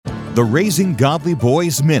The Raising Godly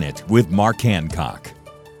Boys Minute with Mark Hancock.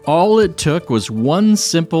 All it took was one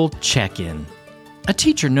simple check-in. A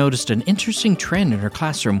teacher noticed an interesting trend in her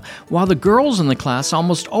classroom. While the girls in the class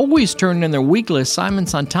almost always turned in their weekly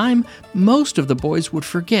assignments on time, most of the boys would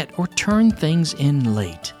forget or turn things in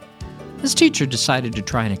late. This teacher decided to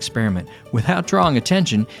try an experiment. Without drawing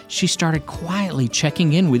attention, she started quietly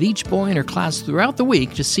checking in with each boy in her class throughout the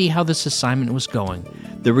week to see how this assignment was going.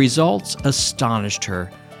 The results astonished her.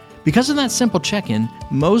 Because of that simple check-in,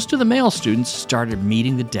 most of the male students started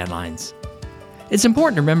meeting the deadlines. It's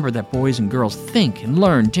important to remember that boys and girls think and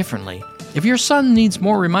learn differently. If your son needs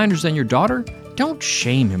more reminders than your daughter, don't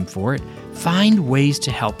shame him for it. Find ways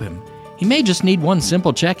to help him. He may just need one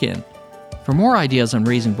simple check-in. For more ideas on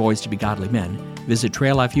raising boys to be godly men, visit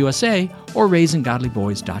Trail Life USA or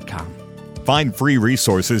raisinggodlyboys.com. Find free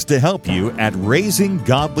resources to help you at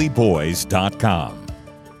raisinggodlyboys.com.